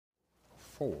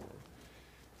4.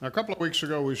 Now, a couple of weeks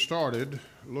ago, we started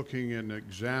looking and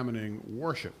examining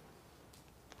worship.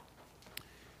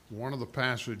 One of the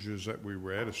passages that we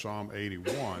read is Psalm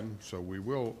 81, so we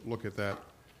will look at that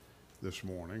this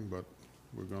morning, but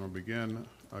we're going to begin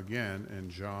again in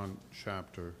John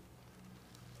chapter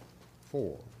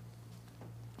 4.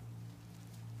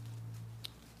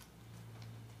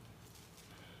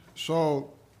 So,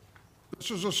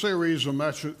 this is a series of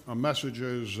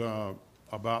messages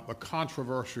about the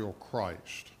controversial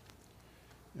Christ.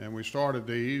 And we started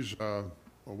these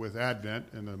with Advent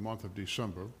in the month of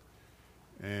December.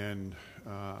 And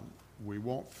we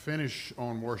won't finish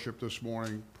on worship this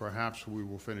morning. Perhaps we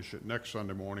will finish it next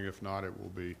Sunday morning. If not, it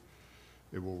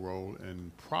will roll in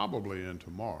probably into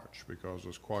March, because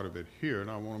there's quite a bit here,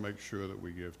 and I want to make sure that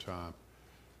we give time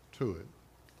to it.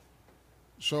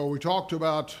 So we talked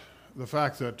about the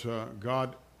fact that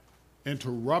God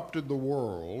interrupted the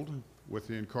world with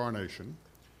the incarnation,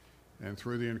 and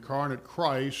through the incarnate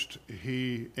Christ,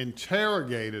 he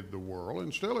interrogated the world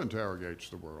and still interrogates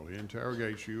the world. He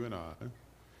interrogates you and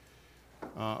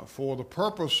I for the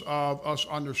purpose of us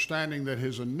understanding that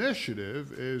his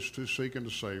initiative is to seek and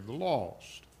to save the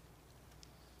lost.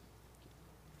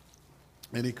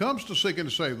 And he comes to seek and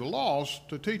to save the lost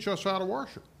to teach us how to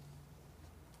worship.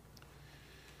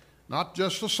 Not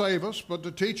just to save us, but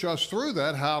to teach us through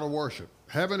that how to worship.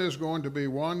 Heaven is going to be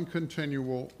one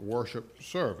continual worship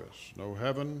service. No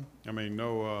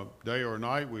day or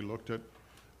night. We looked at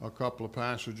a couple of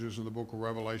passages in the book of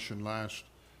Revelation last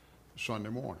Sunday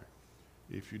morning.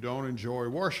 If you don't enjoy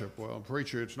worship, well,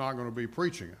 preacher, it's not going to be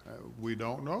preaching. We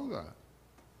don't know that.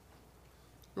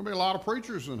 There's going to be a lot of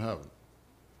preachers in heaven.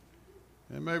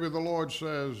 And maybe the Lord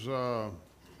says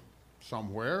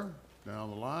somewhere down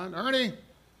the line, Ernie,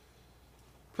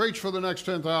 preach for the next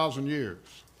 10,000 years.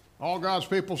 All God's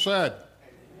people said.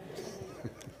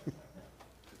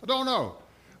 I don't know.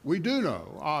 We do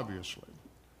know, obviously,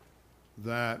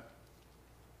 that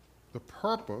the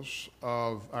purpose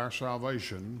of our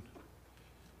salvation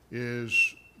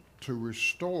is to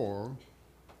restore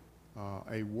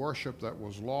a worship that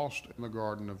was lost in the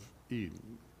Garden of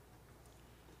Eden.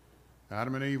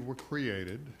 Adam and Eve were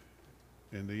created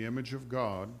in the image of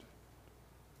God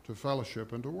to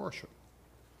fellowship and to worship.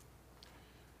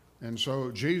 And so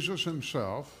Jesus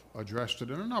himself addressed it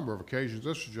in a number of occasions.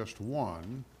 This is just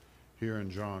one here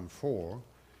in John 4.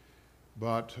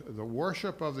 But the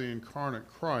worship of the incarnate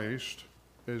Christ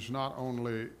is not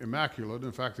only immaculate,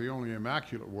 in fact, the only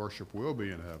immaculate worship will be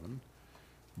in heaven,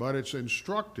 but it's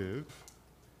instructive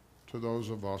to those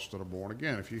of us that are born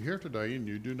again. If you're here today and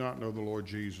you do not know the Lord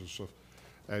Jesus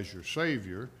as your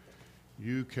Savior,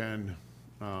 you can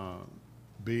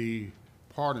be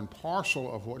part and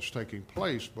parcel of what's taking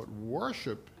place, but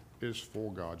worship is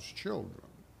for God's children.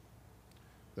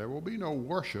 There will be no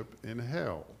worship in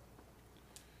hell.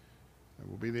 There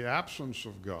will be the absence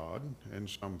of God in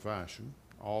some fashion,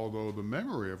 although the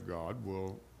memory of God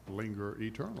will linger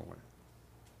eternally.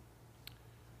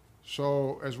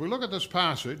 So as we look at this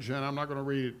passage, and I'm not going to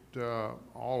read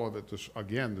all of it this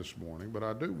morning, but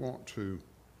I do want to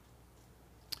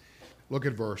look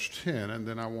at verse 10, and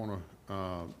then I want to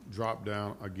drop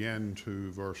down again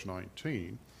to verse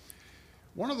 19.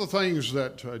 One of the things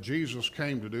that Jesus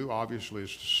came to do, obviously,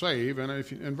 is to save. And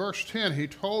in verse 10, he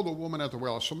told the woman at the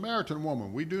well, a Samaritan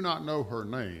woman. We do not know her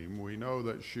name. We know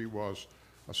that she was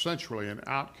essentially an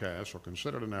outcast, or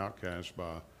considered an outcast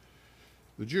by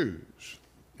the Jews.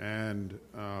 And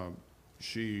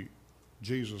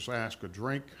Jesus asked a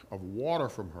drink of water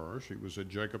from her. She was at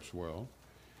Jacob's well.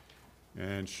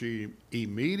 And she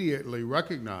immediately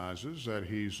recognizes that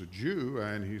he's a Jew,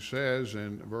 and he says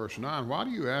in verse 9, why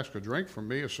do you ask a drink from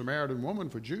me, a Samaritan woman?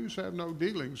 For Jews have no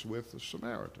dealings with the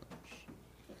Samaritans.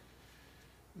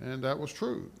 And that was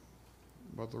true.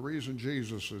 But the reason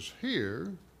Jesus is here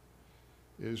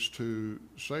is to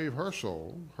save her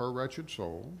soul, her wretched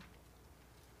soul,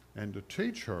 and to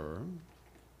teach her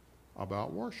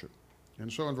about worship.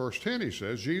 And so in verse 10 he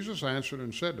says, Jesus answered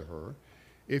and said to her,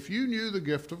 if you knew the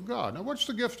gift of God. Now, what's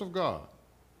the gift of God?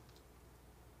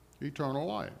 Eternal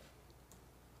life.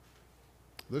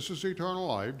 This is eternal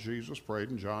life. Jesus prayed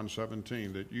in John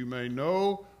 17, that you may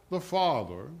know the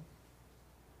Father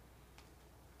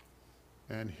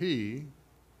and he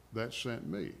that sent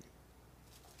me.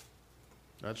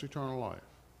 That's eternal life.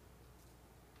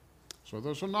 So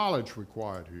there's a knowledge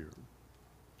required here.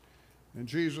 And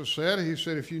Jesus said,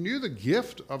 if you knew the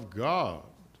gift of God,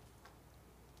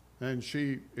 and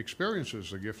she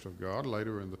experiences the gift of God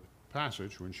later in the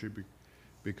passage when she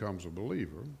becomes a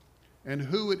believer, and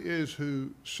who it is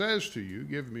who says to you,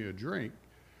 give me a drink,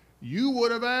 you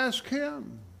would have asked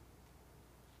him,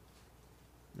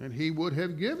 and he would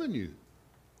have given you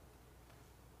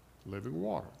living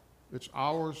water. It's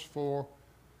ours for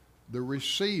the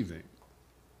receiving.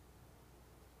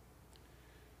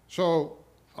 So,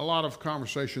 a lot of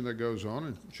conversation that goes on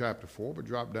in chapter 4, but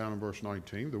drop down in verse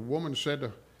 19. The woman said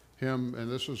to him, and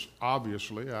this is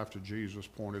obviously after Jesus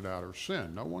pointed out her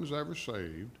sin. No one's ever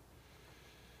saved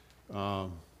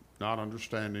not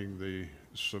understanding the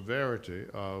severity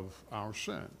of our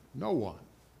sin. No one.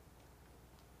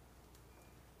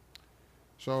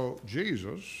 So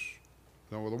Jesus,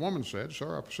 though the woman said,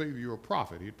 "Sir, I perceive you're a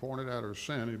prophet." He pointed out her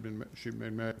sin. She'd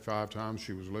been married 5 times.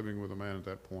 She was living with a man at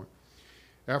that point.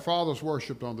 Our fathers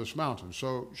worshipped on this mountain.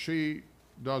 So she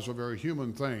does a very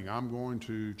human thing. I'm going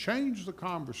to change the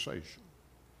conversation.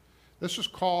 This is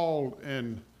called,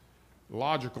 in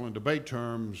logical and debate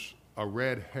terms, a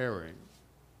red herring.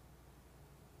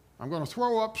 I'm going to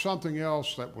throw up something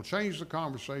else that will change the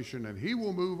conversation and he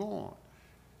will move on.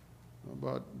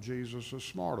 But Jesus is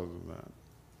smarter than that.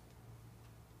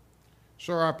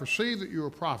 "Sir, I perceive that you're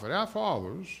a prophet. Our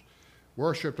fathers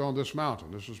worshipped on this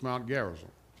mountain." This is Mount Gerizim.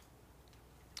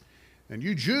 "And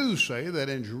you Jews say that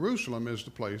in Jerusalem is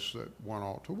the place that one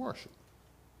ought to worship."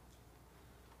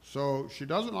 So she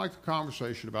doesn't like the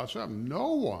conversation about something.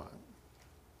 No one,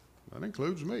 that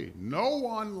includes me, no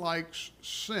one likes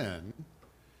sin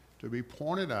to be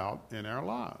pointed out in our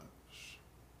lives.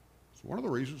 It's one of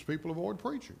the reasons people avoid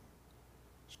preaching.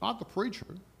 It's not the preacher,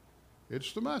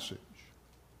 it's the message.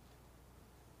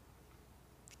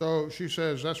 So she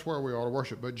says that's where we ought to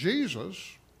worship. But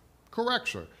Jesus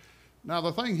corrects her. Now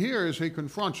the thing here is he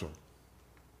confronts her.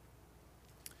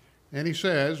 And he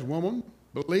says, "Woman,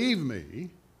 believe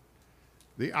me,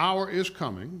 the hour is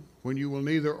coming when you will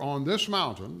neither on this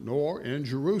mountain nor in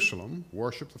Jerusalem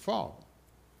worship the Father."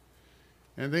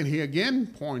 And then he again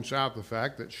points out the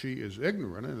fact that she is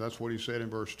ignorant, and that's what he said in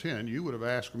verse 10. "You would have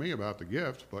asked me about the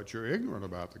gift, but you're ignorant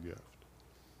about the gift."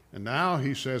 And now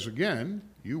he says again,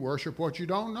 "You worship what you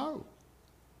don't know."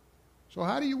 So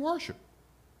how do you worship?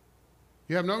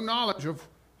 You have no knowledge of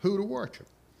who to worship.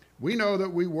 We know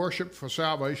that we worship for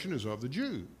salvation is of the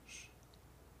Jews.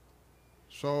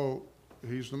 So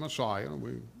he's the Messiah, and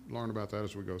we learn about that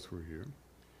as we go through here.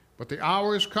 But the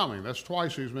hour is coming. That's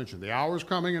twice he's mentioned. The hour is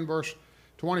coming in verse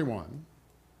 21.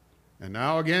 And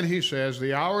now again he says,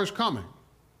 the hour is coming.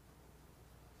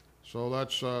 So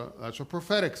that's a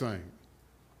prophetic thing.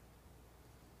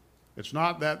 It's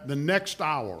not that the next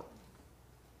hour.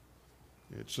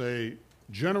 It's a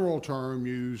general term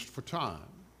used for time.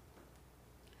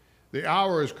 The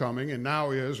hour is coming, and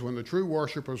now is, when the true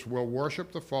worshipers will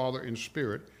worship the Father in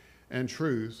spirit and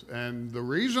truth. And the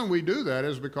reason we do that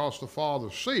is because the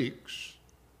Father seeks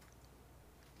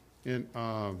in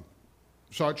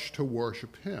such to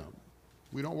worship him.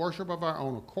 We don't worship of our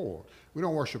own accord. We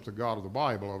don't worship the God of the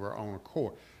Bible of our own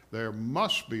accord. There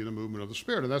must be the movement of the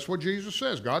Spirit, and that's what Jesus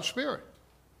says, God's Spirit.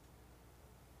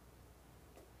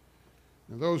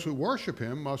 And those who worship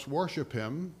him must worship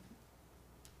him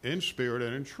in spirit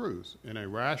and in truth, in a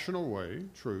rational way,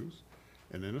 truth,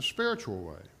 and in a spiritual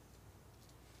way.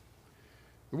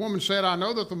 The woman said, "I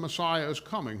know that the Messiah is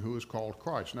coming, who is called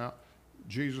Christ." Now,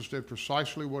 Jesus did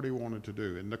precisely what he wanted to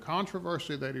do. In the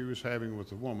controversy that he was having with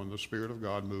the woman, the Spirit of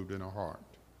God moved in her heart.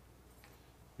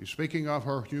 He's speaking of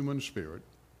her human spirit,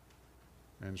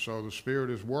 and so the Spirit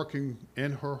is working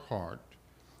in her heart.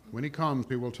 When he comes,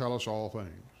 he will tell us all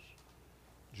things.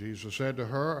 Jesus said to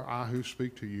her, "I who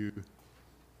speak to you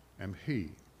am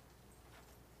he."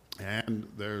 And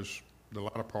there's the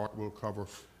latter part we'll cover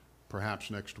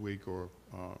perhaps next week or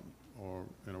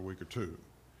in a week or two.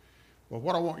 But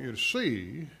what I want you to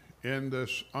see in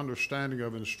this understanding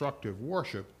of instructive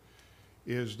worship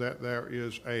is that there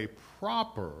is a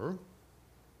proper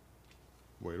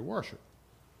way to worship.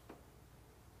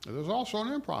 And there's also an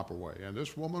improper way, and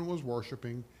this woman was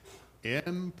worshiping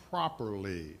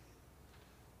improperly.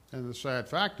 And the sad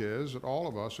fact is that all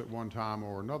of us at one time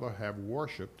or another have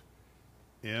worshiped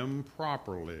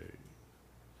improperly.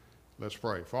 Let's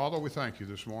pray. Father, we thank you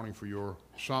this morning for your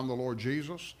Son, the Lord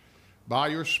Jesus. By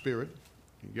your Spirit,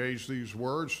 engage these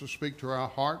words to speak to our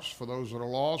hearts, for those that are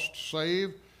lost,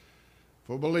 save,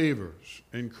 for believers,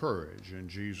 encourage. In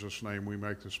Jesus' name we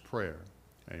make this prayer.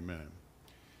 Amen.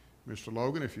 Mr.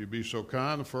 Logan, if you'd be so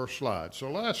kind, the first slide.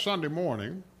 So last Sunday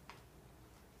morning,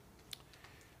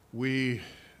 we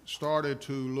started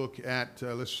to look at,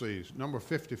 let's see, number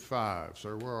 55.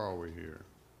 Sir, where are we here?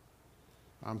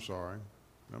 I'm sorry,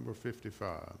 number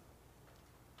 55.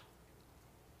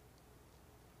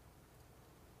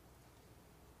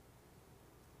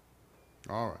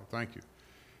 All right, thank you.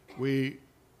 We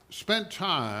spent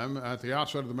time at the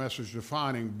outset of the message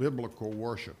defining biblical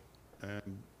worship.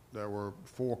 And there were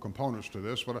 4 components to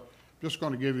this, but I'm just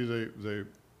going to give you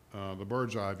the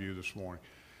bird's eye view this morning.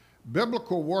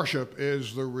 Biblical worship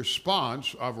is the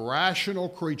response of rational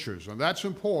creatures, and that's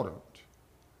important.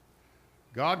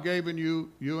 God gave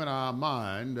you and I a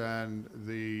mind, and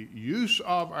the use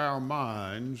of our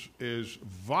minds is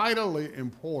vitally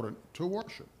important to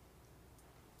worship.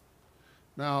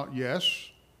 Now,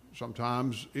 yes,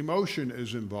 sometimes emotion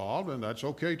is involved, and that's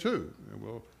okay too. And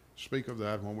we'll speak of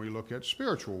that when we look at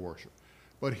spiritual worship.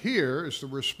 But here is the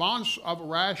response of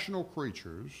rational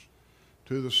creatures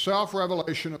to the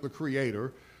self-revelation of the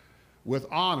Creator with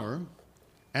honor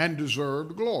and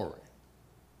deserved glory.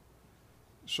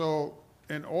 So,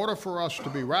 in order for us to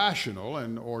be rational,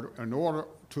 and in order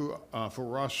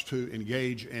for us to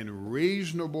engage in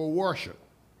reasonable worship,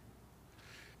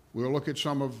 we'll look at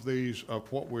some of these,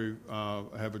 of what we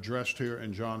have addressed here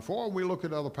in John 4. We look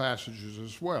at other passages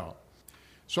as well.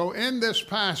 So in this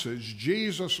passage,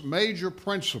 Jesus' major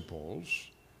principles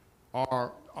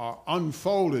are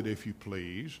unfolded, if you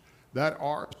please, that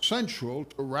are essential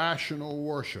to rational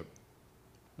worship.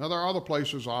 Now, there are other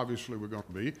places, obviously, we're going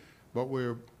to be, but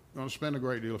we're going to spend a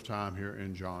great deal of time here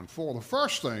in John 4. The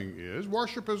first thing is,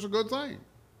 worship is a good thing.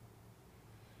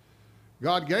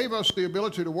 God gave us the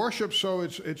ability to worship, so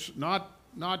it's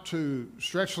not to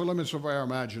stretch the limits of our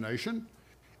imagination.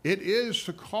 It is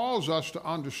to cause us to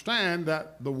understand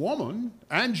that the woman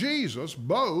and Jesus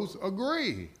both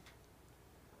agree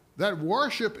that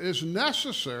worship is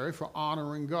necessary for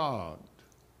honoring God.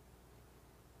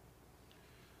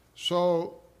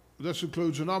 So this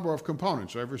includes a number of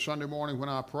components. Every Sunday morning when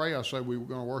I pray, I say we're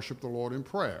going to worship the Lord in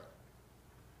prayer.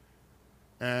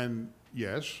 And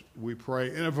yes, we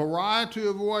pray in a variety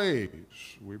of ways.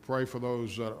 We pray for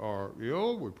those that are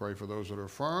ill. We pray for those that are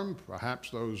firm,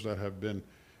 perhaps those that have been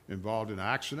involved in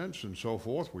accidents and so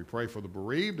forth. We pray for the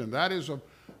bereaved, and that is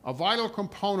a vital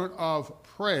component of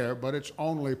prayer, but it's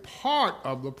only part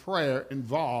of the prayer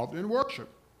involved in worship.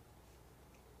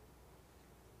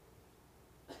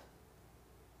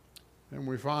 And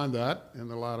we find that in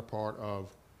the latter part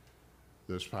of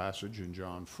this passage in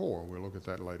John 4. We'll look at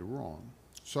that later on.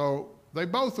 So they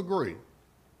both agree.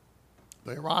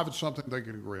 They arrive at something they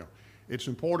can agree on. It's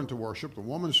important to worship. The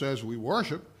woman says, we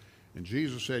worship. And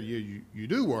Jesus said, you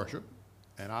do worship.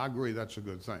 And I agree that's a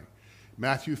good thing.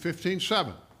 Matthew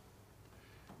 15:7.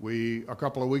 We, a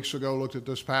couple of weeks ago, looked at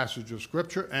this passage of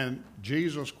Scripture, and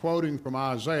Jesus, quoting from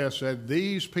Isaiah, said,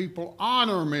 these people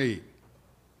honor me.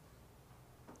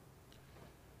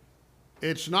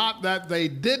 It's not that they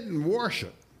didn't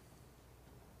worship,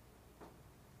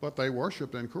 but they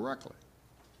worshiped incorrectly.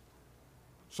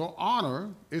 So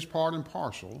honor is part and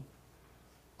parcel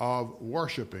of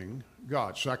worshiping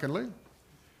God. Secondly,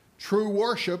 true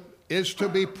worship is to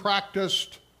be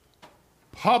practiced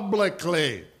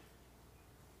publicly.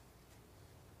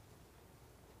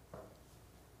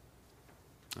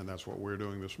 And that's what we're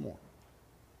doing this morning.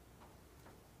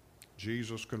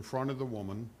 Jesus confronted the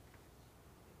woman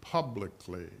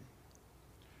publicly.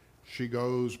 She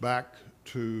goes back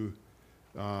to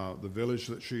the village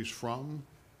that she's from.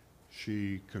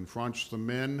 She confronts the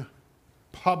men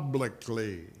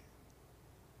publicly.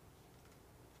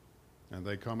 And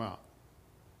they come out.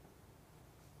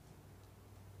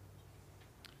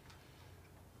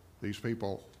 These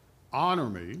people honor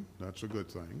me. That's a good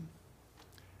thing.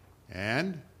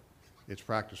 And it's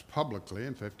practiced publicly.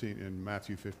 In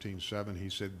Matthew 15:7, he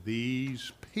said,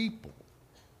 these people.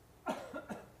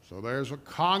 So there's a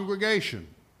congregation.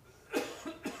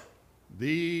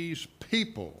 These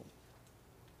people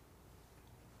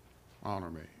honor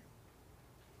me.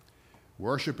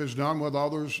 Worship is done with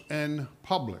others in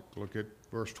public. Look at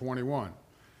verse 21.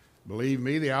 Believe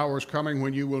me, the hour is coming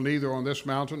when you will neither on this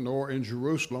mountain nor in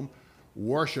Jerusalem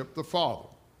worship the Father.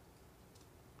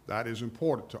 That is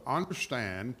important to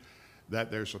understand,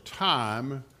 that there's a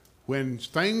time when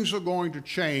things are going to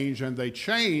change, and they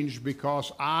change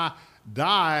because I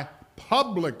die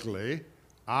publicly,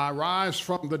 I rise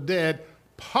from the dead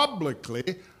publicly,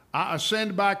 I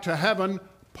ascend back to heaven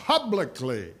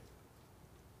publicly.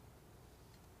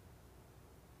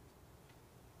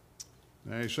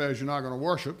 Now he says you're not going to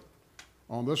worship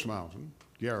on this mountain,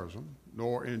 Gerizim,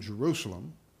 nor in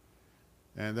Jerusalem.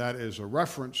 And that is a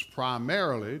reference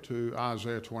primarily to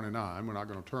Isaiah 29. We're not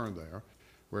going to turn there,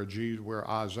 where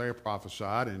Isaiah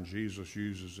prophesied, and Jesus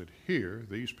uses it here.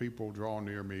 These people draw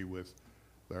near me with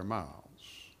their mouths.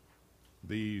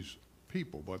 These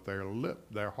people, but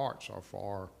their hearts are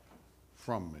far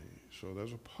from me. So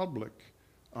there's a public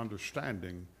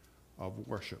understanding of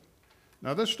worship.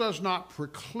 Now, this does not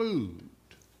preclude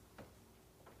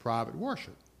private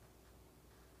worship.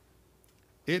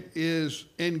 It is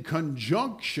in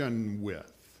conjunction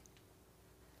with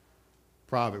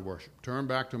private worship. Turn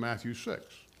back to Matthew 6.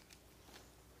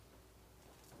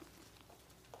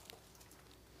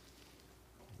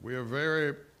 We are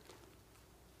very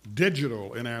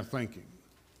digital in our thinking.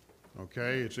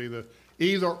 Okay? It's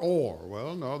either or.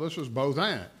 Well, no, this is both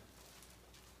and.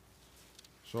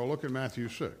 So look at Matthew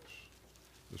 6.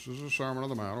 This is the Sermon on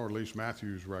the Mount, or at least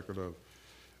Matthew's record of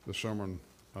the Sermon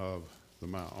of the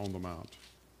Mount, on the Mount.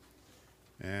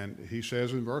 And he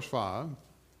says in verse 5,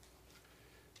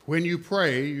 "When you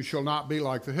pray, you shall not be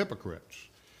like the hypocrites,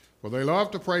 for they love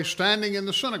to pray standing in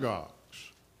the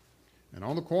synagogues and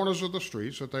on the corners of the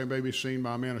streets, that they may be seen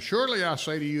by men. Assuredly, I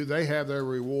say to you, they have their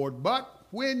reward. But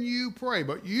when you pray,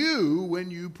 when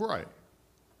you pray,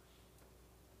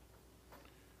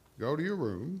 go to your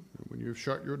room, and when you've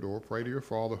shut your door, pray to your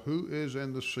Father who is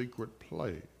in the secret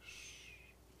place."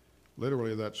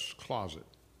 Literally, that's closet.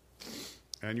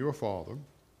 "And your Father,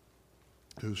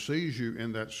 who sees you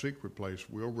in that secret place,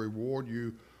 will reward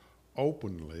you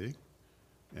openly.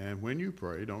 And when you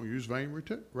pray, don't use vain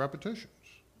repetitions.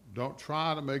 Don't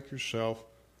try to make yourself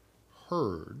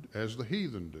heard as the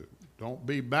heathen do. Don't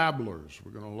be babblers."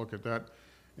 We're going to look at that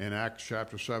in Acts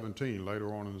chapter 17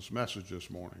 later on in this message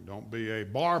this morning. Don't be a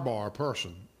barbar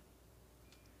person,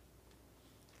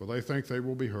 for they think they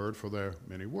will be heard for their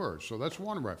many words. So that's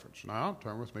one reference. Now,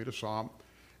 turn with me to Psalm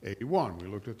 81. We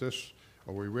looked at this,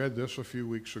 or we read this a few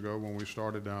weeks ago when we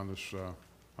started down this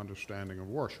understanding of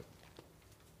worship.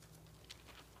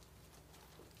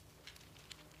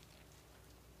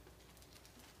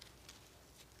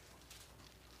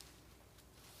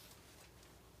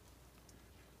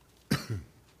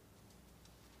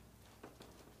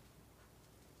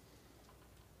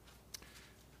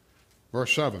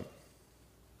 Verse 7,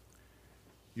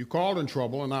 "You called in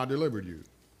trouble, and I delivered you.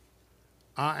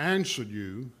 I answered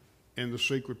you in the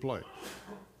secret place.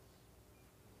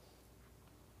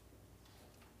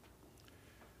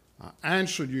 I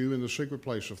answered you in the secret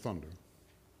place of thunder,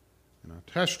 and I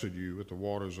tested you at the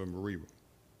waters of Meribah.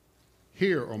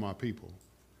 Hear, O my people,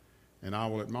 and I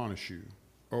will admonish you.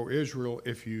 O Israel,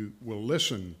 if you will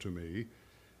listen to me,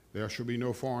 there shall be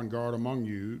no foreign god among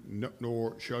you,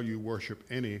 nor shall you worship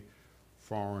any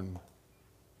foreign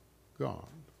god.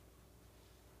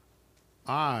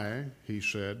 I," he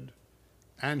said,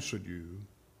 "answered you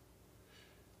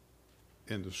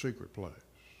in the secret place."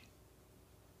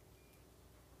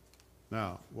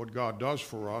 Now, what God does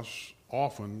for us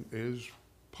often is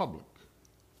public.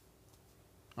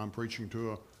 I'm preaching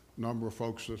to a number of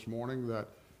folks this morning that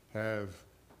have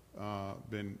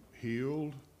been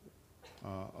healed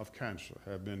of cancer,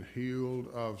 have been healed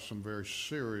of some very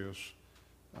serious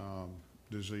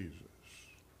diseases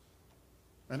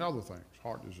and other things,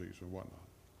 heart disease and whatnot.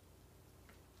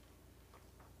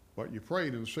 But you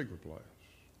prayed in the secret place.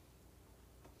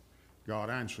 God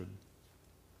answered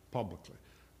publicly.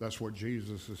 That's what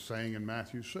Jesus is saying in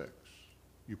Matthew 6.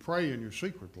 You pray in your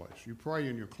secret place. You pray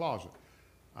in your closet.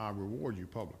 I reward you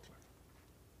publicly.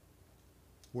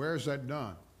 Where is that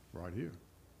done? Right here.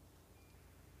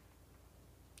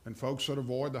 And folks that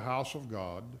avoid the house of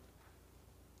God,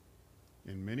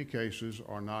 in many cases,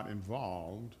 are not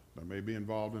involved. They may be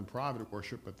involved in private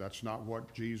worship, but that's not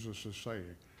what Jesus is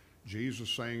saying. Jesus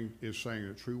is saying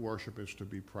that true worship is to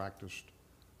be practiced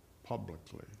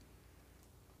publicly.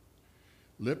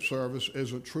 Lip service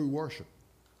isn't true worship.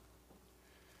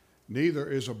 Neither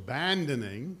is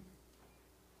abandoning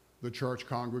the church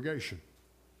congregation.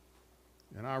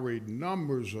 And I read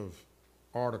numbers of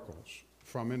articles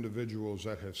from individuals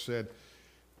that have said,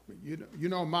 you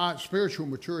know, my spiritual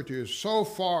maturity is so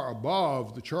far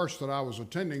above the church that I was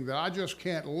attending that I just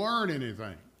can't learn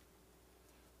anything.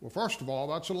 Well, first of all,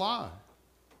 that's a lie.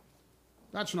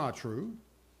 That's not true.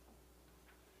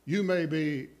 You may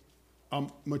be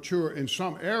mature in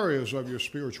some areas of your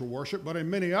spiritual worship, but in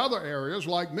many other areas,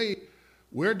 like me,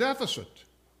 we're deficit.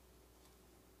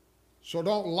 So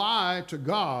don't lie to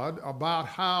God about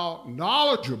how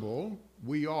knowledgeable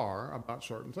we are about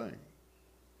certain things.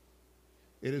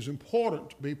 It is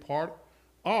important to be part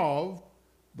of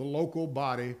the local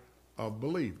body of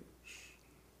believers.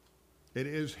 It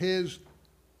is His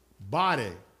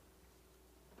body,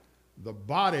 the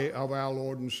body of our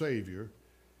Lord and Savior,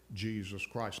 Jesus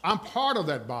Christ. I'm part of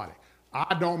that body.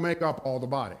 I don't make up all the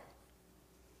body.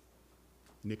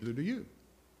 Neither do you.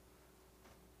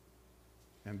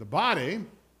 And the body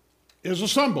is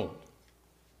assembled.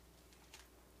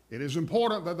 It is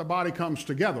important that the body comes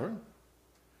together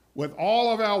with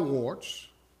all of our warts,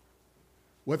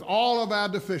 with all of our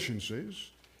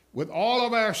deficiencies, with all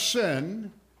of our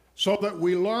sin, so that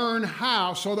we learn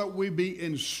how, so that we be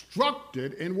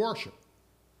instructed in worship.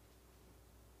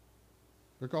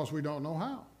 Because we don't know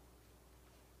how.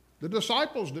 The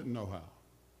disciples didn't know how.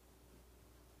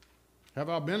 Have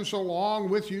I been so long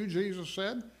with you, Jesus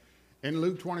said in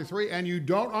Luke 23, and you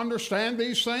don't understand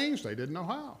these things? They didn't know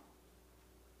how.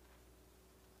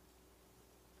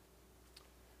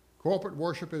 Corporate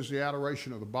worship is the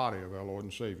adoration of the body of our Lord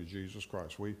and Savior, Jesus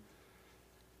Christ. We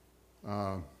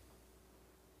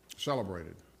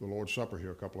celebrated the Lord's Supper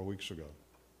here a couple of weeks ago.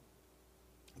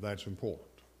 That's important.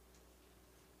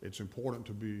 It's important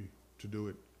to do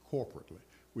it corporately.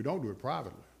 We don't do it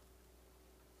privately.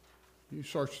 You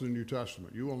search the New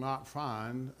Testament, you will not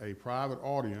find a private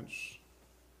audience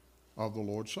of the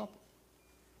Lord's Supper.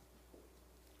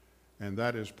 And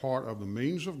that is part of the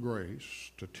means of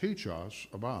grace to teach us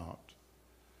about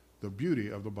the beauty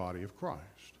of the body of Christ.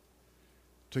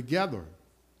 Together,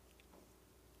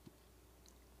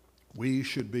 we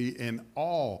should be in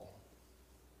awe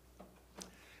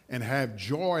and have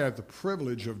joy at the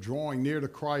privilege of drawing near to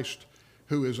Christ,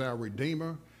 who is our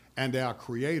Redeemer and our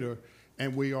Creator,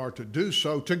 and we are to do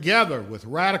so together with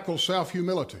radical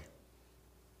self-humility.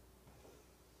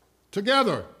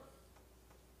 Together.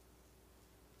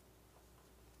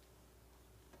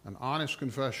 An honest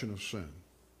confession of sin.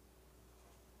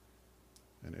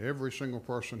 And every single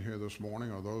person here this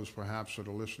morning, or those perhaps that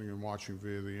are listening and watching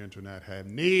via the internet, have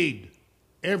need.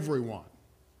 Everyone.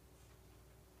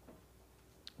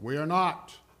 We are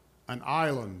not an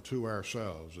island to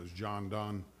ourselves, as John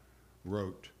Donne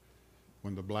wrote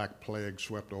when the Black Plague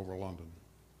swept over London.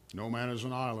 No man is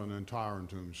an island entire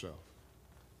unto himself.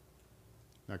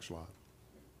 Next slide.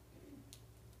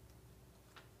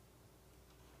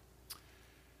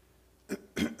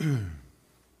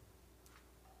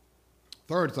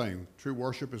 Third thing, true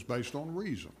worship is based on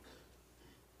reason.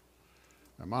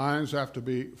 Our minds have to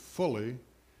be fully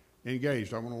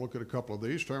engaged. I want to look at a couple of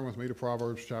these. Turn with me to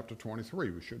Proverbs chapter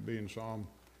 23. We should be in Psalm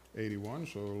 81,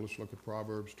 so let's look at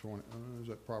Proverbs 20. Is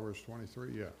that Proverbs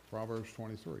 23? Yeah, Proverbs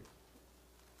 23.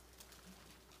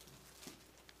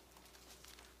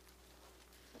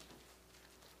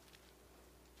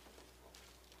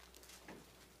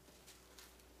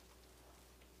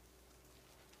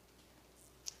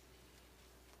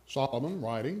 Solomon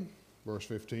writing, verse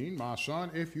 15, my son,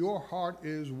 if your heart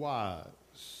is wise.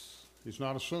 He's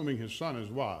not assuming his son is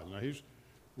wise. Now he's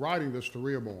writing this to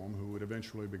Rehoboam, who would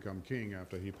eventually become king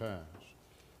after he passed.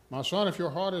 My son, if your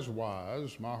heart is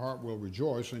wise, my heart will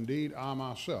rejoice. Indeed, I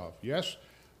myself. Yes,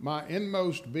 my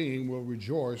inmost being will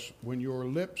rejoice when your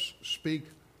lips speak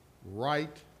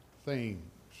right things.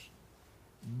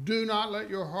 Do not let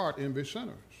your heart envy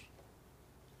sinners,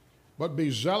 but be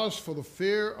zealous for the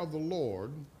fear of the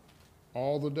Lord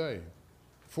all the day.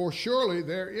 For surely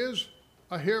there is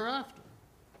a hereafter,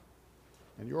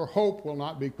 and your hope will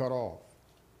not be cut off.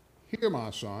 Hear, my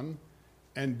son,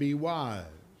 and be wise,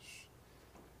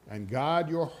 and guide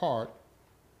your heart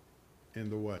in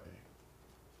the way.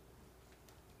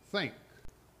 Think.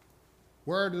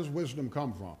 Where does wisdom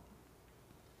come from?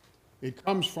 It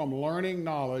comes from learning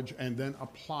knowledge and then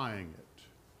applying it.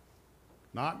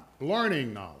 Not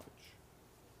learning knowledge.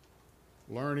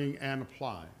 Learning and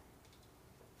applying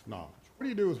knowledge. What do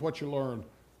you do with what you learn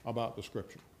about the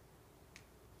Scripture?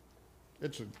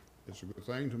 It's a good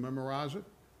thing to memorize it.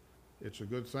 It's a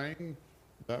good thing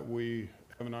that we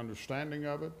have an understanding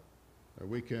of it, that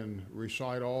we can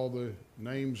recite all the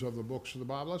names of the books of the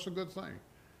Bible. That's a good thing.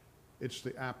 It's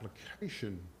the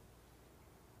application.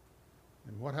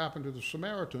 And what happened to the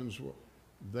Samaritans?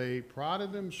 They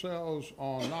prided themselves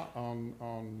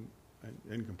on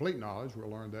incomplete knowledge. We'll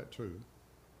learn that too.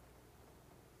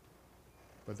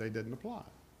 But they didn't apply.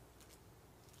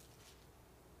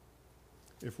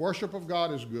 If worship of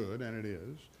God is good, and it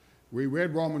is, we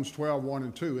read Romans 12, 1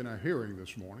 and 2 in our hearing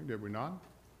this morning, did we not?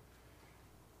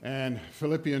 And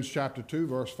Philippians chapter 2,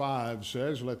 verse 5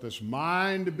 says, let this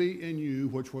mind be in you,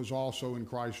 which was also in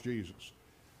Christ Jesus.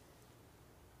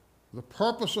 The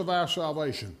purpose of our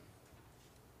salvation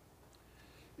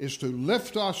is to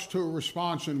lift us to a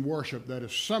response in worship that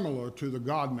is similar to the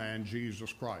God-man,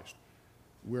 Jesus Christ.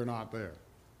 We're not there.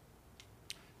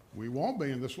 We won't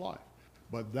be in this life.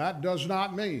 But that does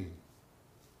not mean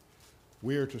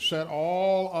we are to set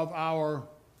all of our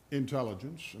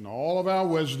intelligence and all of our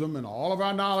wisdom and all of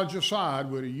our knowledge aside.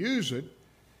 We're to use it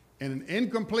in an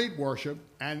incomplete worship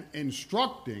and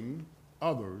instructing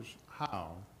others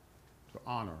how to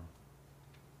honor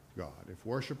God. If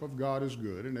worship of God is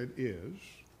good, and it is,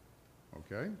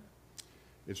 okay,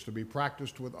 it's to be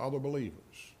practiced with other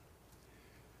believers.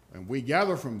 And we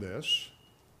gather from this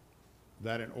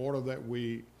that in order that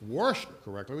we worship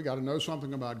correctly, we got to know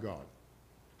something about God.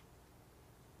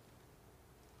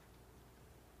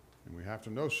 And we have to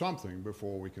know something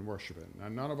before we can worship Him.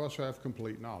 And none of us have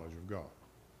complete knowledge of God.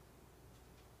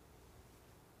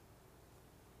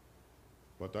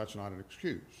 But that's not an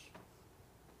excuse.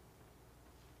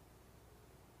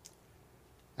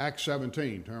 Acts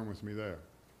 17, turn with me there.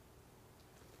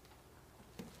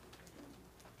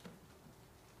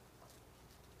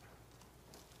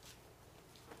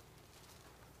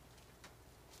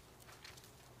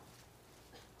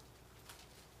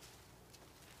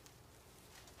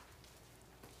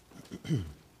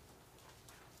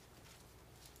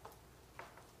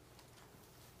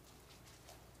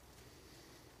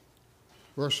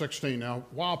 Verse 16, now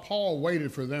while Paul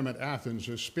waited for them at Athens,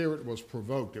 his spirit was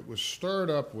provoked. It was stirred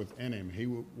up within him. He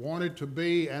wanted to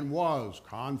be and was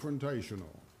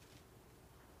confrontational.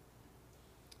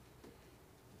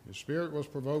 His spirit was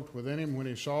provoked within him when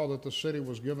he saw that the city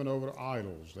was given over to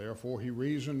idols. Therefore he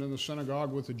reasoned in the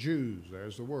synagogue with the Jews.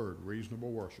 There's the word,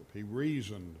 reasonable worship. He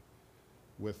reasoned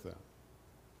with them.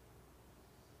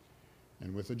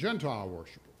 And with the Gentile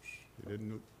worshipers. He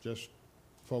didn't just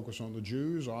focus on the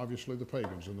Jews, obviously the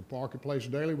pagans, in the marketplace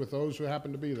daily with those who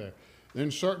happened to be there.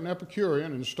 Then certain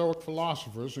Epicurean and Stoic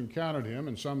philosophers encountered him,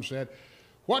 and some said,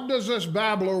 "What does this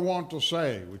babbler want to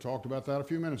say?" We talked about that a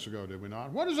few minutes ago, did we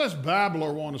not? What does this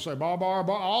babbler want to say?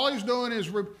 All he's doing is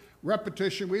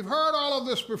repetition. We've heard all of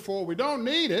this before. We don't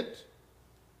need it.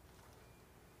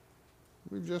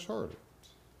 We've just heard it.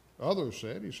 Others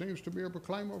said, he seems to be a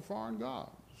proclaimer of foreign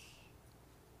gods,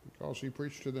 because he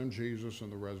preached to them Jesus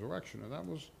and the resurrection, and that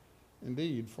was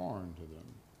indeed foreign to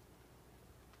them.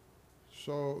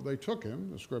 So they took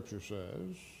him, the scripture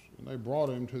says, and they brought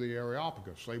him to the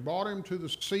Areopagus. They brought him to the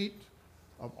seat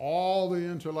of all the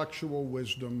intellectual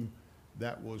wisdom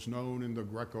that was known in the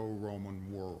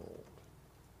Greco-Roman world.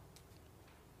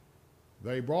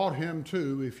 They brought him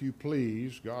to, if you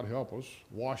please, God help us,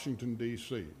 Washington,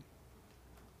 D.C.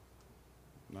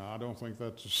 Now, I don't think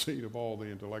that's the seat of all the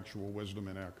intellectual wisdom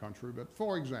in our country, but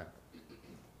for example,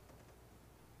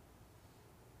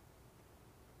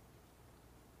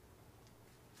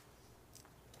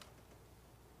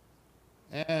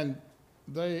 and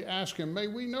they ask him, "May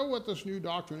we know what this new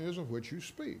doctrine is of which you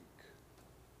speak?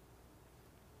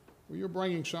 Well, you're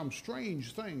bringing some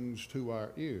strange things to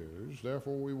our ears,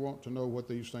 therefore we want to know what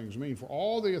these things mean." For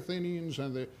all the Athenians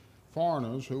and the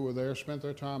foreigners who were there spent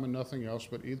their time in nothing else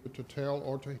but either to tell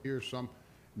or to hear some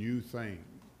new thing.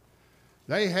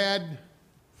 They had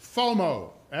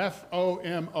FOMO,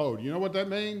 F-O-M-O. Do you know what that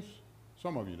means?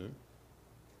 Some of you do.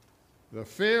 The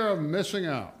fear of missing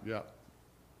out. Yeah.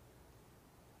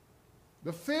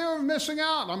 The fear of missing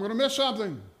out. I'm going to miss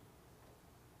something.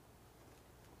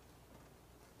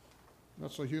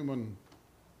 That's a human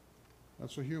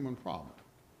problem.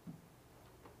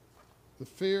 The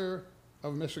fear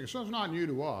of missing. So it's not new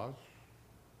to us.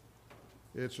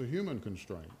 It's a human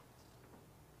constraint.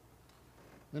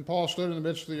 Then Paul stood in the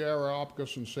midst of the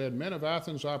Areopagus and said, "Men of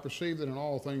Athens, I perceive that in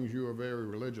all things you are very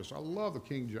religious." I love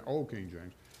the old King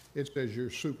James. It says you're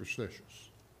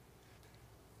superstitious.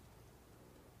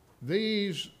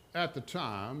 These, at the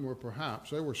time, were perhaps,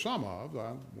 there were some of,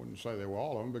 I wouldn't say they were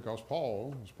all of them, because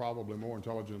Paul was probably more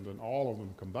intelligent than all of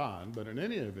them combined, but in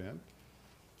any event,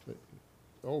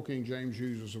 the old King James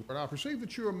uses the word, "I perceive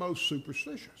that you are most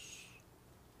superstitious."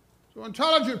 So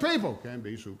intelligent people can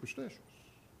be superstitious.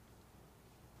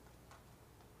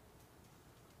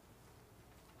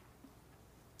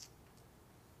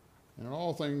 And in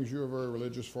all things you are very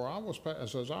religious, for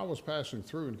as I was passing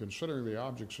through and considering the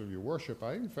objects of your worship,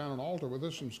 I even found an altar with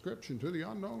this inscription, "To the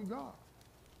unknown God."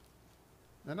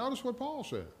 And notice what Paul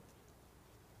said.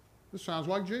 This sounds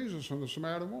like Jesus and the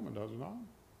Samaritan woman, does it not?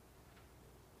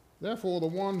 "Therefore, the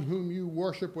one whom you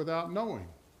worship without knowing,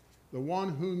 the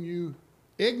one whom you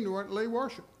ignorantly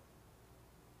worship."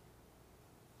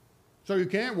 So you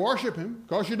can't worship him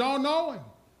because you don't know him.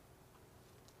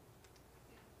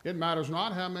 It matters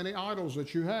not how many idols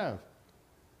that you have,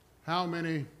 how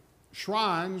many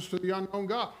shrines to the unknown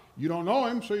God. You don't know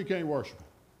him, so you can't worship him.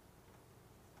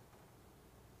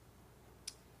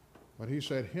 But he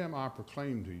said, "Him I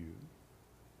proclaim to you."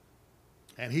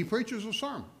 And he preaches a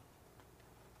sermon.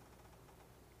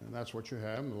 And that's what you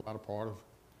have in the latter part of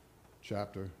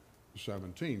chapter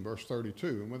 17, verse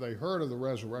 32. "And when they heard of the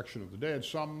resurrection of the dead,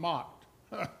 some mocked."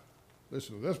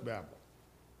 Listen to this babble.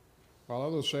 "While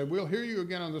others said, 'We'll hear you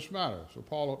again on this matter.' So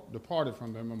Paul departed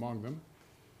from them among them.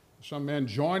 Some men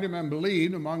joined him and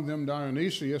believed, among them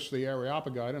Dionysius the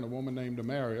Areopagite and a woman named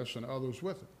Damaris and others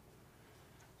with him.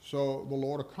 So the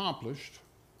Lord accomplished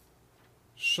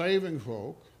saving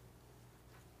folk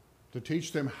to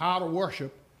teach them how to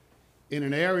worship in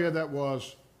an area that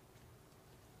was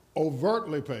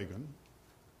overtly pagan,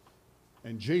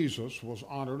 and Jesus was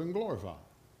honored and glorified.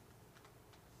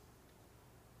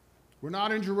 We're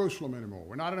not in Jerusalem anymore.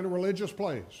 We're not in a religious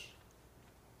place.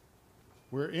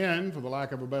 We're in, for the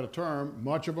lack of a better term,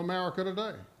 much of America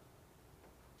today.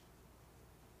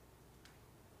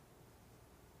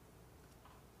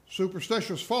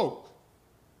 Superstitious folk,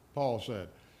 Paul said,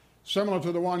 similar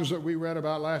to the ones that we read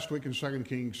about last week in 2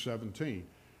 Kings 17.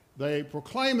 They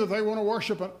proclaim that they want to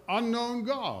worship an unknown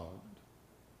God.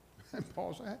 And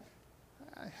Paul said,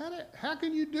 how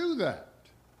can you do that?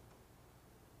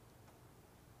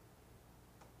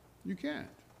 You can't,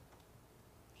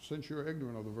 since you're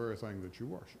ignorant of the very thing that you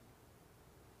worship.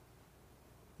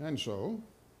 And so,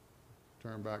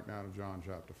 turn back now to John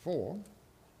chapter 4.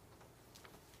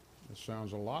 It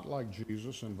sounds a lot like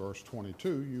Jesus in verse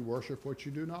 22. You worship what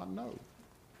you do not know.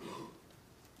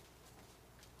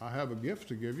 I have a gift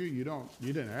to give you. You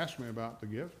didn't ask me about the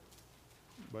gift,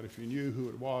 but if you knew who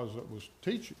it was that was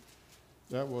teaching,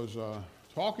 that was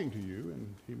talking to you,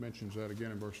 and he mentions that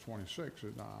again in verse 26.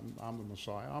 I'm the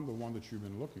Messiah. I'm the one that you've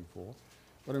been looking for.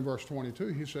 But in verse 22,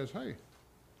 he says, hey,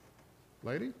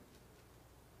 lady,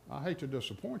 I hate to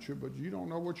disappoint you, but you don't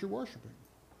know what you're worshiping.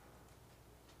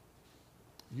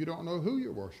 You don't know who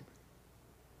you're worshiping.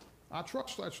 I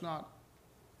trust that's not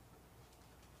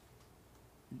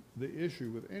the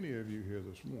issue with any of you here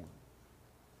this morning.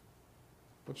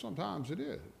 But sometimes it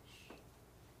is.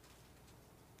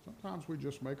 Sometimes we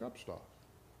just make up stuff.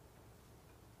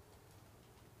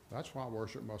 That's why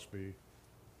worship must be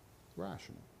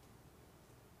rational.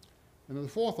 And then the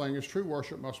fourth thing is true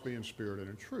worship must be in spirit and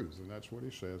in truth, and that's what he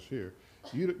says here.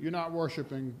 You're not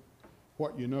worshiping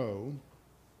what you know.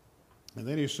 And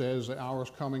then he says, the hour is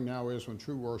coming now is when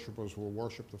true worshipers will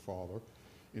worship the Father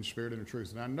in spirit and in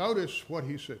truth. Now notice what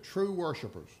he said, true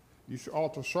worshipers. You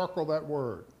ought to circle that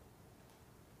word.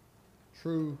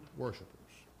 True worshipers.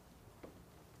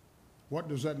 What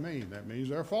does that mean? That means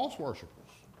they're false worshipers.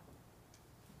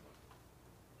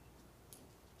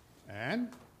 And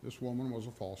this woman was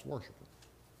a false worshiper.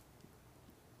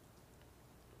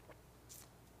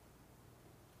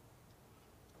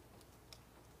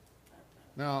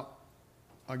 Now,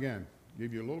 again,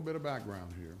 give you a little bit of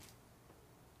background here.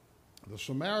 The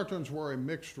Samaritans were a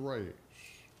mixed race.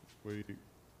 We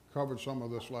covered some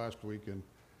of this last week in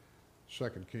 2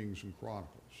 Kings and Chronicles.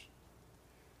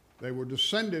 They were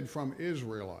descended from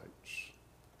Israelites.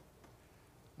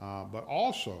 But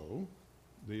also,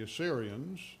 the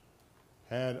Assyrians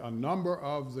had a number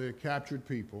of the captured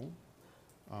people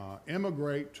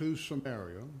immigrate to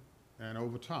Samaria, and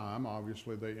over time,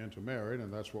 obviously, they intermarried,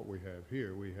 and that's what we have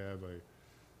here. We have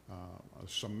a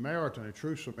Samaritan, a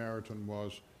true Samaritan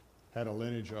had a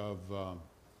lineage of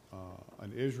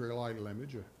an Israelite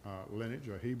lineage,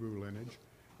 a Hebrew lineage,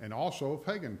 and also a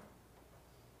pagan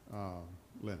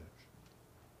lineage.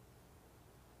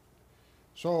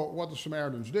 So what the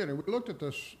Samaritans did, and we looked at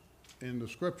this in the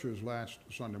scriptures last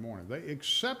Sunday morning, they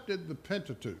accepted the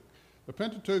Pentateuch. The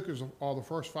Pentateuch are the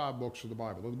first 5 books of the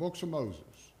Bible. They're the books of Moses: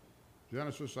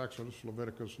 Genesis, Exodus,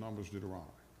 Leviticus, Numbers, Deuteronomy.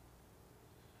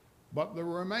 But the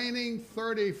remaining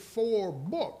 34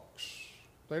 books,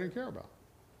 they didn't care about.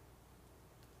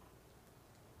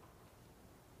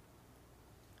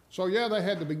 So yeah, they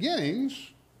had the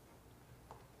beginnings,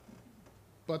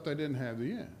 but they didn't have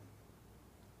the end.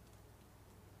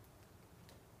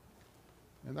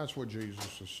 And that's what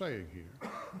Jesus is saying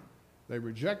here. They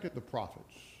rejected the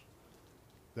prophets.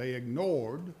 They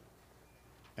ignored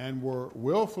and were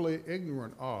willfully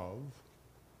ignorant of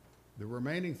the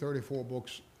remaining 34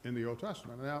 books in the Old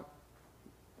Testament. Now,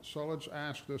 so let's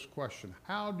ask this question.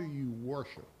 How do you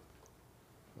worship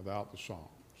without the Psalms?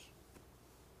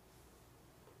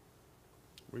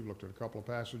 We've looked at a couple of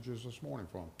passages this morning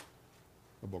from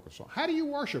the book of Psalms. How do you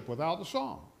worship without the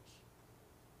Psalms?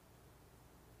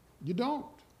 You don't.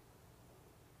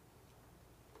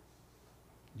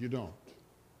 You don't.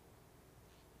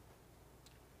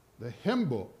 The hymn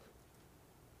book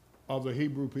of the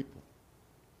Hebrew people,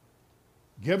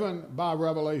 given by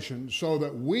revelation so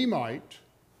that we might,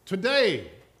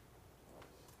 today,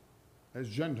 as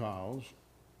Gentiles,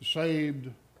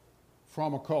 saved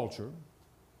from a culture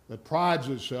that prides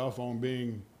itself on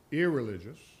being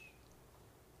irreligious,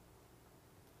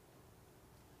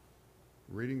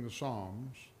 reading the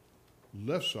Psalms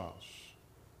lifts us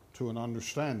to an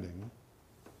understanding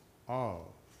of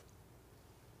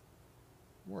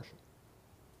worship.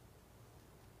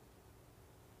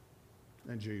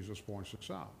 And Jesus points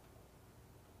this out.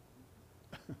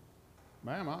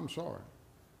 Ma'am, I'm sorry.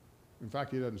 In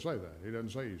fact, he doesn't say that. He doesn't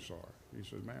say he's sorry. He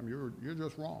says, ma'am, you're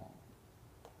just wrong.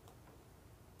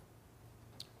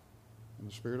 And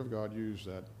the Spirit of God used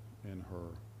that in her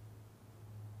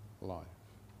life.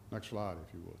 Next slide,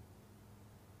 if you would.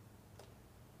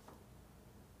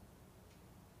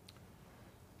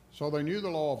 So they knew the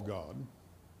law of God.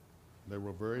 They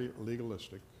were very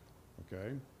legalistic,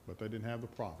 okay? But they didn't have the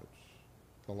prophets,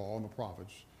 the law and the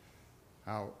prophets,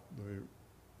 how the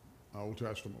Old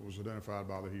Testament was identified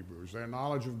by the Hebrews. Their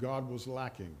knowledge of God was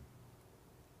lacking.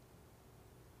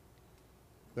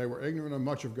 They were ignorant of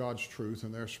much of God's truth,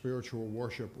 and their spiritual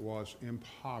worship was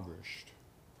impoverished.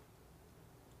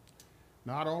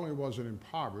 Not only was it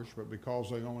impoverished, but because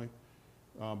they only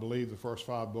believed the first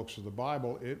 5 books of the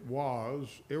Bible, it was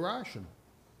irrational.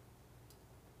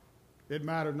 It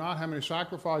mattered not how many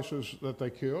sacrifices that they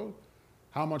killed,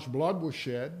 how much blood was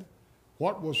shed,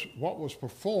 what was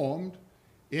performed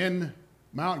in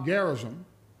Mount Gerizim,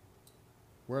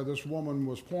 where this woman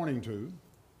was pointing to.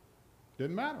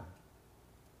 Didn't matter.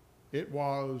 It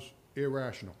was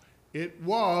irrational. It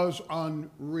was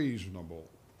unreasonable.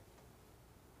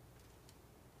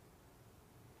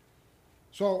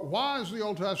 So why is the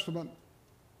Old Testament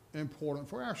important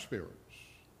for our spirits?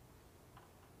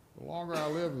 The longer I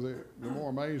live, the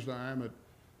more amazed I am at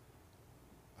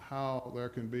how there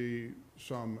can be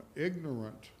some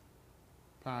ignorant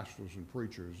pastors and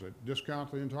preachers that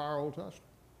discount the entire Old Testament.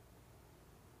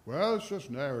 Well, it's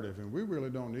just narrative, and we really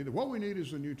don't need it. What we need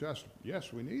is the New Testament.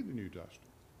 Yes, we need the New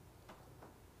Testament.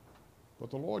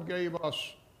 But the Lord gave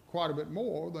us quite a bit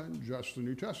more than just the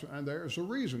New Testament, and there's a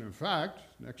reason. In fact,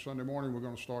 next Sunday morning we're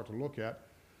going to start to look at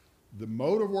the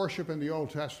mode of worship in the Old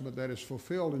Testament that is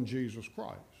fulfilled in Jesus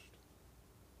Christ.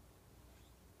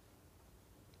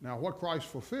 Now, what Christ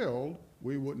fulfilled,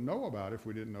 we wouldn't know about if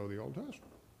we didn't know the Old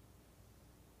Testament.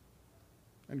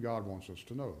 And God wants us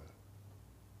to know that.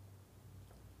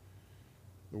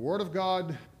 The Word of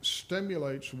God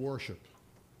stimulates worship.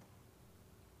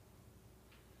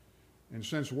 And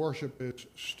since worship is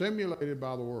stimulated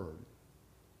by the Word,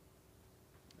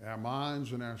 our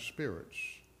minds and our spirits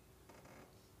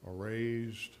are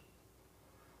raised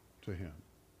to Him.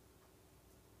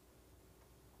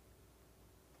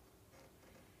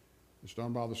 It's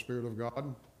done by the Spirit of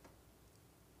God.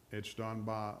 It's done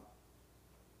by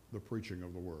the preaching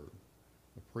of the Word.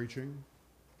 The preaching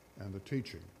and the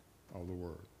teaching of the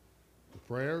Word. The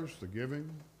prayers, the giving,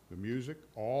 the music,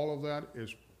 all of that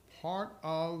is part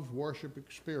of worship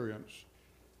experience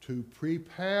to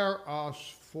prepare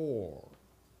us for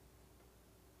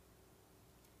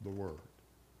the Word.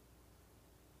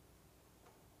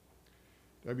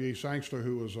 W.E. Sangster,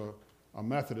 who was a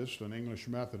Methodist, an English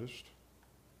Methodist,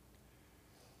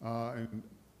 and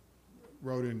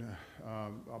wrote in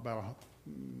about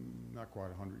not quite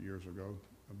 100 years ago,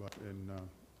 but in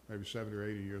maybe 70 or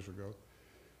 80 years ago,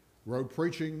 wrote,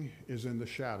 "Preaching is in the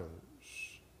shadows.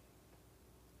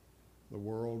 The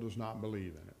world does not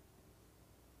believe in it."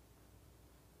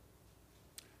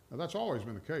 Now, that's always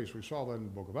been the case. We saw that in the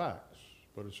book of Acts,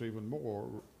 but it's even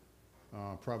more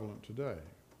prevalent today.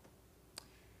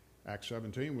 Acts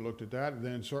 17, we looked at that, and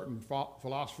then certain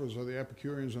philosophers of the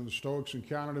Epicureans and the Stoics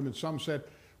encountered him, and some said,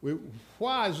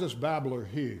 "Why is this babbler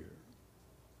here?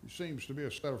 He seems to be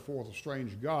a setter forth of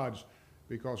strange gods,"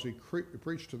 because he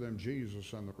preached to them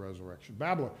Jesus and the resurrection.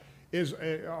 Babbler is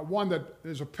one that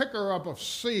is a picker up of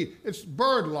seed. It's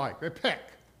bird-like. They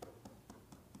peck.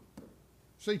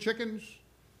 See chickens?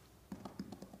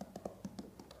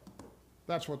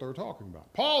 That's what they're talking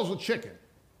about. Paul's a chicken.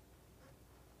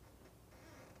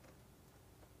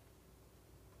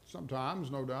 Sometimes,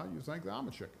 no doubt, you think that I'm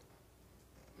a chicken.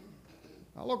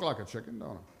 I look like a chicken,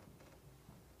 don't I?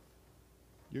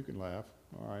 You can laugh.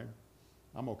 All right.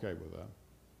 I'm okay with that.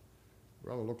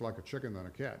 Rather look like a chicken than a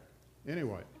cat.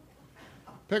 Anyway,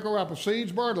 picker up of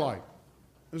seeds, bird-like,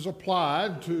 is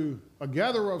applied to a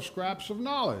gatherer of scraps of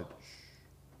knowledge,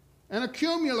 an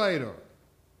accumulator.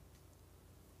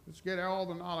 Let's get all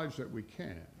the knowledge that we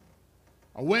can.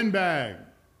 A windbag,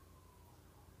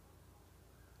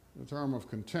 the term of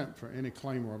contempt for any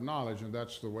claimer of knowledge, and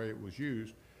that's the way it was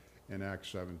used in Acts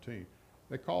 17.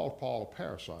 They called Paul a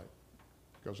parasite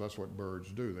because that's what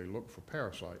birds do. They look for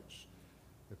parasites.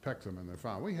 They peck them and they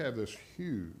find. We have this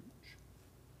huge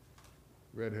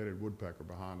red-headed woodpecker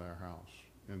behind our house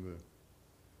in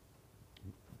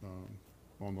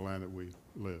on the land that we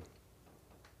live.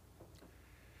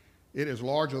 It is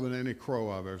larger than any crow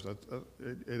I've ever seen.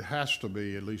 It has to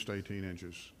be at least 18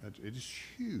 inches. It is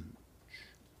huge.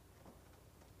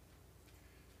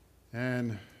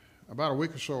 And about a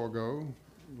week or so ago,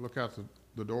 look out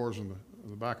the doors in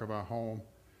the back of our home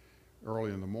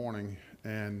early in the morning,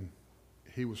 and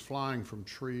he was flying from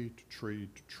tree to tree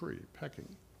to tree,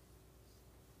 pecking.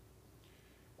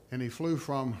 And he flew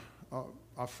from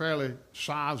a fairly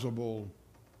sizable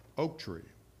oak tree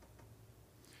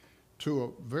to a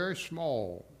very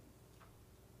small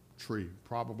tree,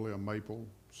 probably a maple,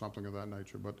 something of that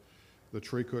nature, but the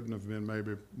tree couldn't have been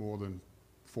maybe more than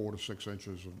 4 to 6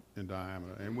 inches in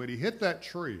diameter. And when he hit that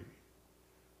tree,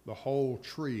 the whole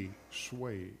tree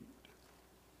swayed.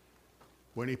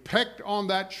 When he pecked on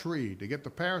that tree to get the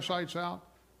parasites out,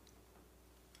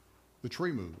 the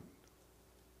tree moved.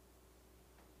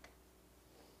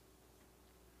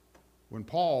 When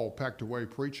Paul pecked away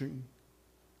preaching,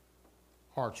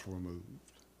 hearts were moved.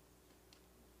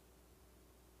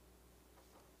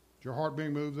 Is your heart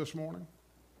being moved this morning?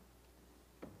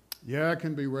 Yeah, it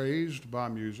can be raised by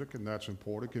music, and that's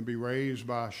important. It can be raised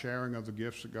by sharing of the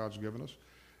gifts that God's given us.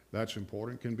 That's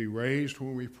important. It can be raised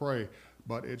when we pray,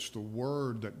 but it's the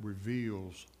Word that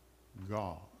reveals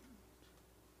God.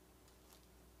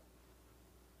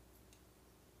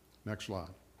 Next slide.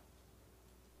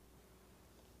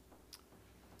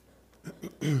 So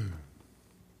I'm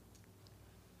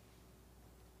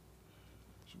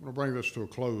going to bring this to a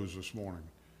close this morning.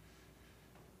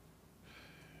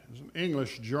 There's an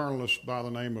English journalist by the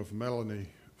name of Melanie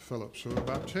Phillips who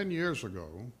about 10 years ago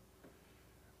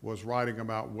was writing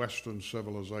about Western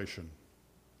civilization.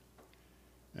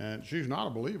 And she's not a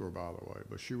believer, by the way,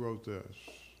 but she wrote this.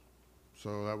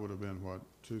 So that would have been, what,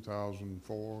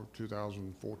 2004,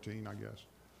 2014, I guess.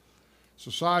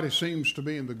 Society seems to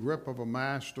be in the grip of a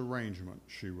mass derangement,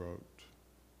 she wrote.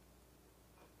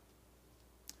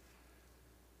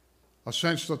 A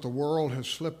sense that the world has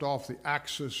slipped off the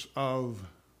axis of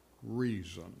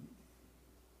reason.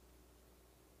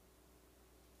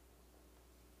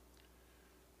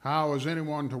 How is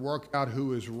anyone to work out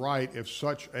who is right if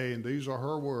such a, and these are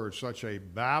her words, such a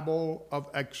babble of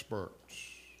experts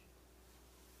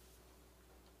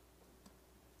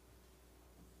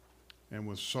and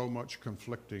with so much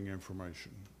conflicting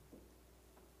information?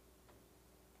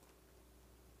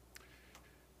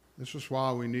 This is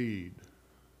why we need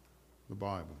the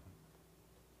Bible.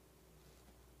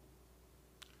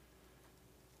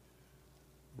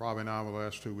 Robbie and I, over the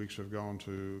last 2 weeks, have gone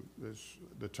to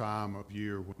the time of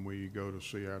year when we go to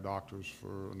see our doctors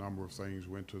for a number of things.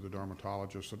 Went to the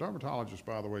dermatologist. The dermatologist,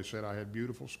 by the way, said I had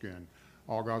beautiful skin.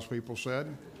 All God's people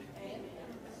said?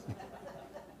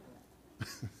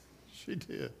 She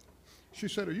did. She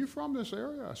said, "Are you from this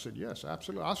area?" I said, "Yes,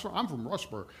 absolutely. I'm from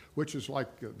Rustburg, which is like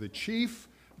the chief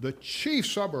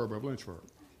suburb of Lynchburg."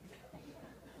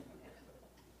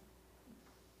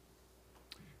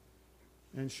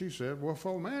 And she said, "Well,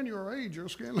 for a man your age, your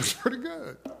skin looks pretty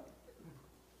good."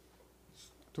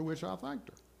 To which I thanked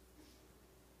her.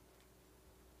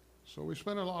 So we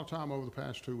spent a lot of time over the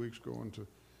past 2 weeks going to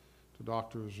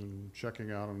doctors and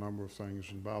checking out a number of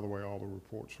things. And by the way, all the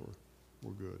reports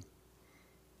were good.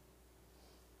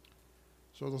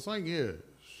 So the thing is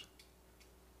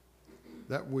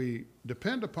that we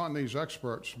depend upon these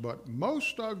experts, but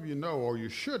most of you know, or you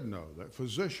should know, that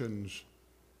physicians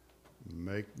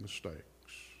make mistakes.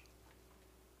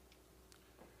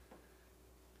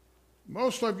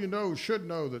 Most of you should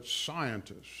know that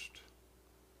scientists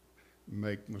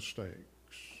make mistakes.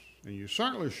 And you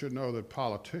certainly should know that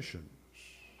politicians,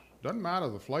 doesn't matter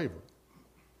the flavor,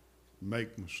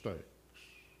 make mistakes.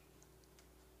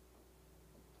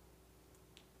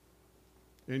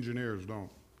 Engineers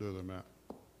don't, do they,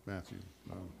 Matthew?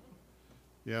 No.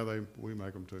 Yeah, we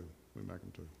make them too. We make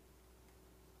them too.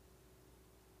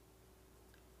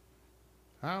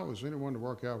 How is anyone to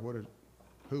work out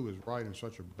who is right in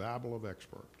such a babble of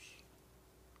experts?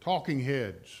 Talking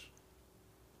heads.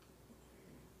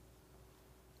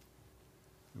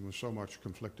 And with so much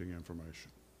conflicting information.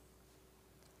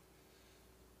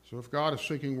 So if God is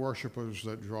seeking worshipers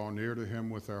that draw near to Him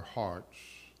with their hearts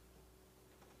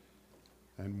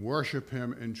and worship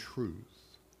Him in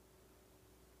truth,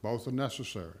 both are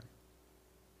necessary.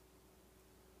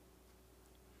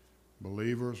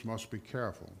 Believers must be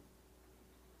careful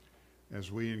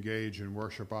as we engage in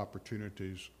worship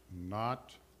opportunities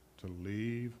not to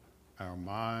leave our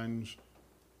minds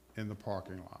in the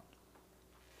parking lot.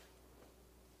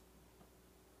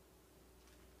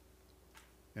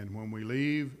 And when we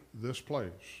leave this place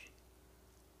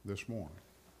this morning,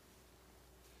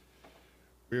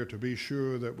 we are to be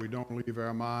sure that we don't leave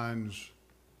our minds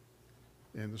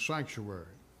in the sanctuary,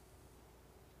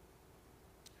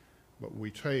 but we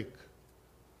take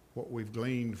what we've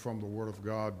gleaned from the Word of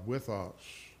God with us,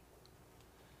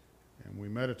 and we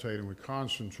meditate and we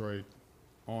concentrate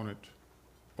on it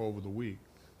over the week.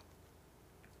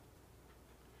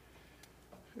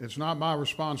 It's not my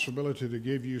responsibility to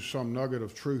give you some nugget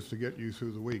of truth to get you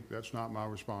through the week. That's not my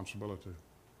responsibility.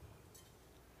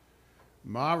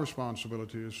 My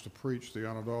responsibility is to preach the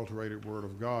unadulterated Word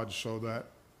of God so that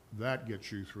that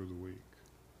gets you through the week.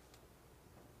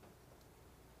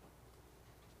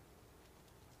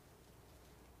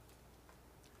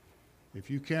 If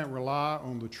you can't rely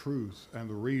on the truth and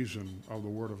the reason of the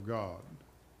Word of God,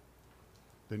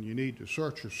 then you need to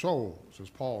search your souls, as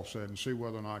Paul said, and see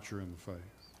whether or not you're in the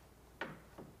faith.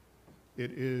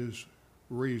 It is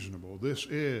reasonable. This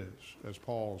is, as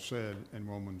Paul said in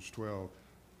Romans 12,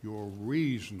 your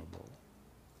reasonable,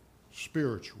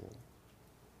 spiritual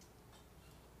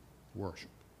worship.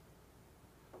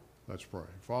 Let's pray.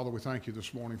 Father, we thank you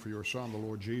this morning for your Son, the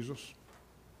Lord Jesus.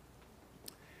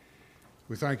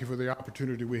 We thank you for the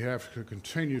opportunity we have to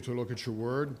continue to look at your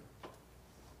word,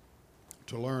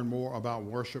 to learn more about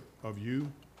worship of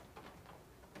you.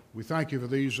 We thank you for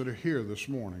these that are here this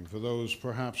morning, for those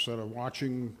perhaps that are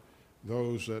watching,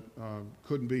 those that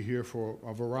couldn't be here for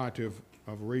a variety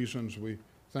of reasons. We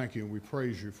thank you and we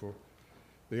praise you for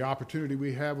the opportunity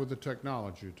we have with the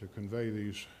technology to convey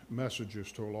these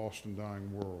messages to a lost and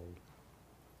dying world.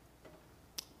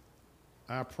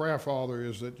 Our prayer, Father,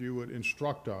 is that you would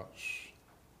instruct us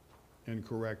in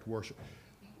correct worship.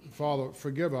 Father,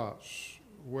 forgive us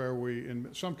where we, in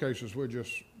some cases, we're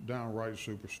just downright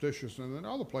superstitious, and in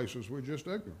other places, we're just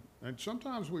ignorant. And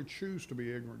sometimes we choose to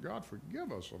be ignorant. God,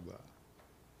 forgive us of that.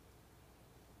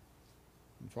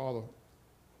 And Father,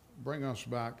 bring us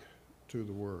back to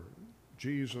the Word.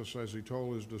 Jesus, as he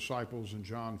told his disciples in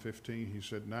John 15, he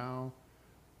said, now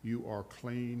you are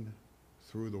clean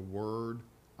through the word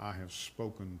I have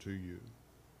spoken to you.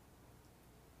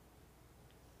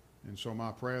 And so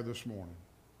my prayer this morning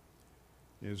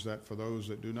is that for those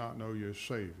that do not know your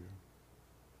Savior,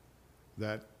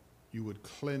 that you would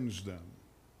cleanse them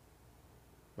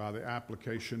by the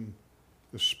application,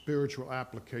 the spiritual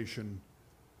application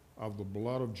of the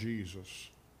blood of Jesus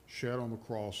shed on the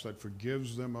cross that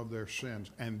forgives them of their sins,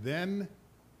 and then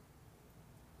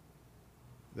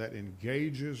that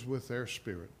engages with their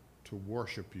spirit to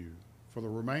worship you for the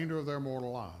remainder of their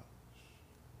mortal lives.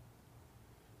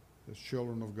 As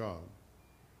children of God,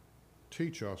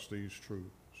 teach us these truths,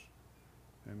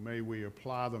 and may we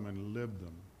apply them and live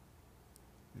them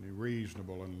in a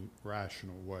reasonable and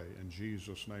rational way. In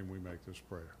Jesus' name we make this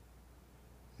prayer.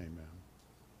 Amen.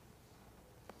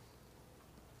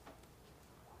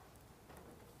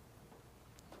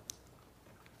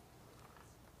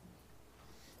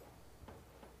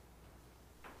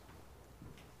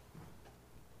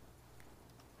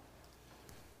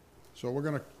 So we're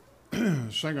going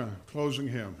to sing a closing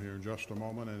hymn here in just a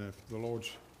moment, and if the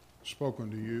Lord's spoken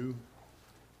to you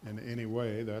in any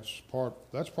way, that's part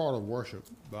of worship,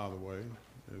 by the way,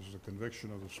 is the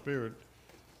conviction of the Spirit,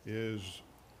 is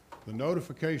the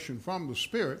notification from the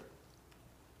Spirit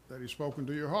that he's spoken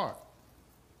to your heart.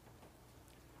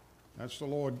 That's the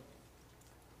Lord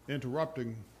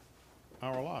interrupting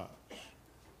our lives.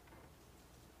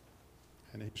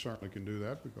 And he certainly can do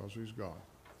that because he's God.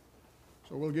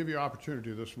 So we'll give you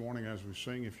opportunity this morning as we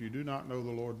sing. If you do not know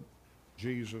the Lord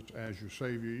Jesus as your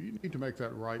Savior, you need to make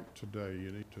that right today.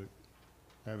 You need to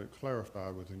have it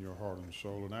clarified within your heart and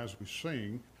soul. And as we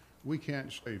sing, we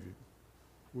can't save you.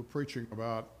 We're preaching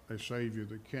about a Savior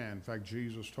that can. In fact,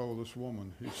 Jesus told this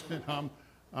woman, he said,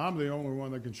 I'm the only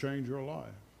one that can change your life.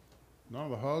 None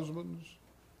of the husbands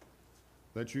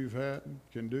that you've had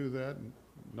can do that. And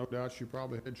no doubt you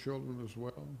probably had children as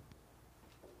well.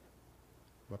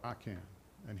 But I can,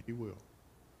 and he will.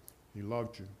 He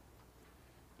loved you,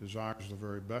 desires the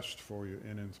very best for you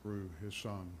in and through his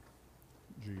Son,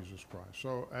 Jesus Christ.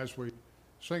 So as we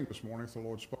sing this morning, if the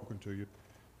Lord's spoken to you,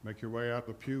 make your way out of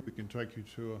the pew. We can take you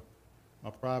to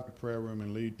a private prayer room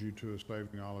and lead you to a saving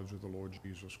knowledge of the Lord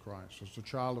Jesus Christ. As a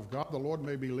child of God, the Lord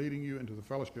may be leading you into the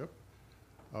fellowship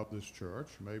of this church.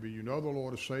 Maybe you know the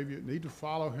Lord as Savior. You need to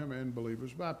follow him in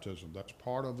believer's baptism. That's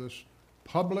part of this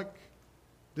public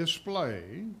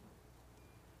display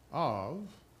of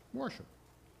worship.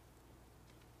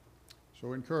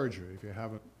 So I encourage you, if you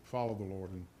haven't followed the Lord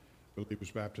in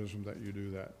believer's baptism, that you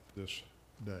do that this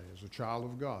day as a child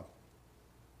of God.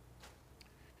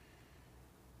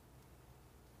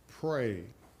 Pray.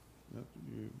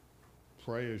 You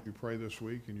pray as you pray this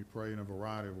week, and you pray in a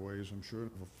variety of ways, I'm sure,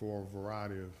 for a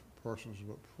variety of persons,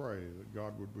 but pray that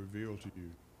God would reveal to you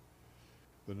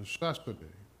the necessity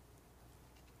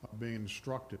of being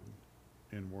instructed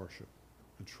in worship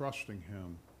and trusting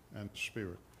him and the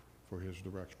Spirit for his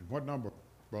direction. What number,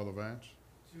 Brother Vance?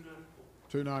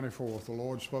 294. 294. If the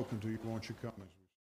Lord's spoken to you, won't you come?